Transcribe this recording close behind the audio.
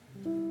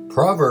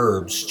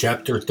Proverbs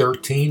chapter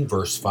 13,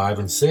 verse 5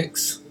 and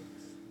 6.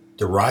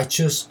 The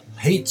righteous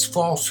hates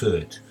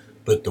falsehood,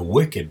 but the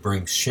wicked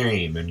brings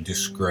shame and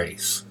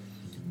disgrace.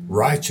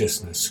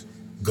 Righteousness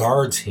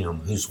guards him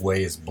whose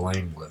way is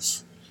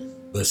blameless,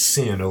 but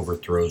sin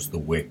overthrows the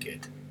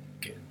wicked.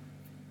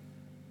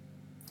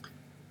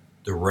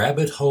 The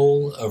rabbit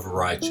hole of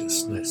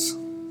righteousness.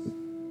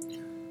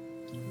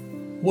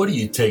 What do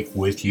you take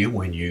with you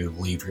when you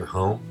leave your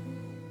home?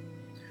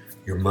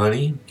 Your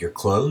money, your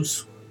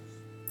clothes?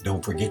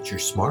 Don't forget your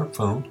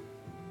smartphone.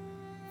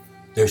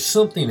 There's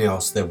something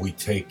else that we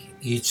take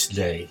each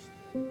day,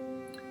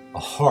 a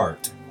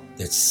heart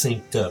that's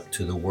synced up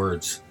to the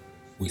words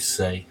we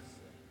say,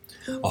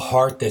 a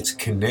heart that's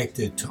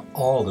connected to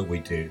all that we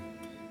do.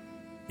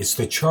 It's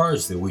the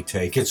charge that we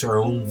take. It's our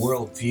own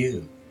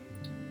worldview.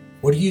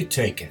 What are you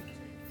taking?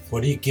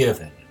 What are you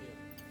giving?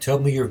 Tell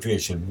me your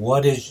vision.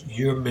 What is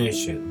your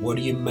mission? What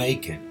are you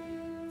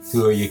making?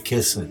 Who are you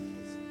kissing?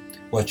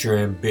 What's your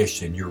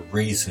ambition, your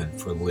reason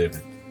for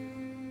living?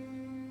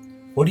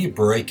 What are you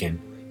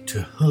breaking?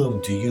 To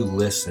whom do you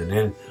listen?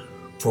 And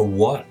for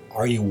what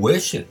are you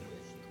wishing?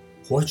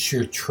 What's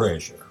your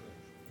treasure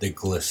that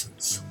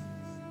glistens?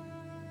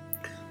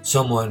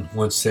 Someone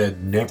once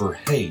said, never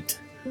hate.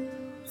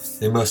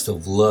 They must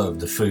have loved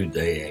the food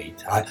they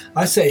ate.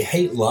 I say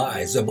hate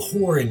lies,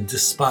 abhor and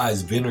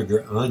despise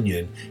vinegar,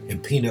 onion,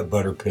 and peanut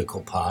butter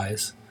pickle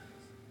pies.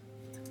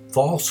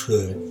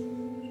 Falsehood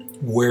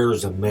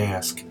wears a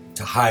mask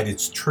to hide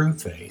its true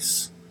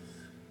face.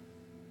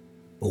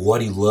 But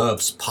what he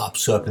loves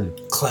pops up in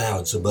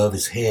clouds above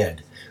his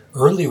head.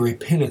 Early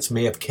repentance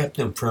may have kept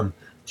him from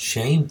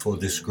shameful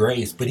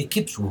disgrace, but he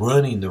keeps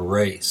running the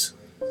race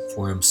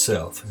for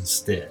himself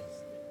instead.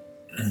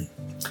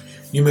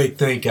 You may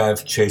think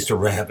I've chased a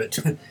rabbit.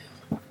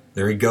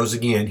 There he goes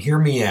again. Hear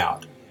me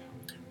out.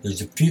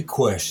 There's a few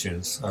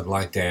questions I'd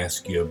like to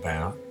ask you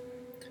about.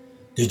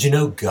 Did you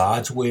know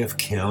God's way of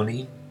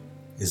counting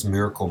is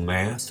miracle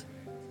math?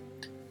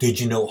 Did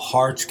you know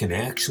hearts can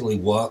actually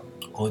walk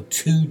on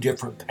two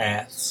different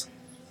paths?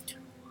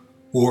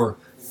 Or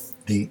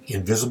the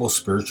invisible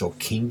spiritual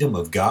kingdom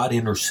of God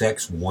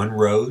intersects one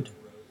road.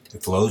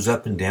 It flows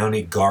up and down.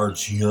 It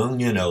guards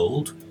young and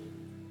old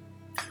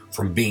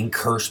from being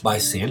cursed by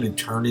sin and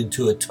turned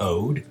into a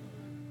toad.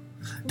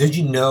 Did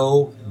you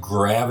know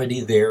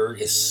gravity there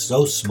is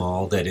so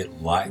small that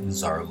it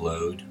lightens our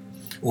load?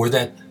 Or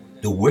that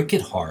the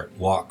wicked heart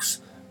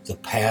walks the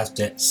path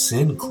that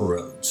sin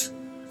corrodes,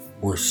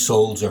 where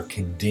souls are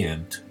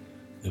condemned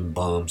and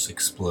bombs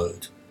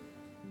explode?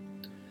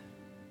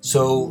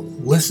 So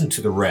listen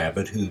to the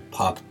rabbit who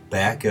popped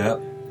back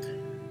up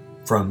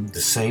from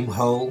the same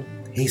hole.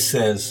 He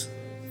says,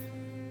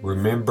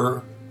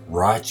 remember,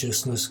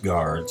 righteousness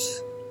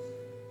guards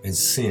and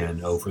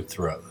sin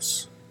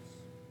overthrows.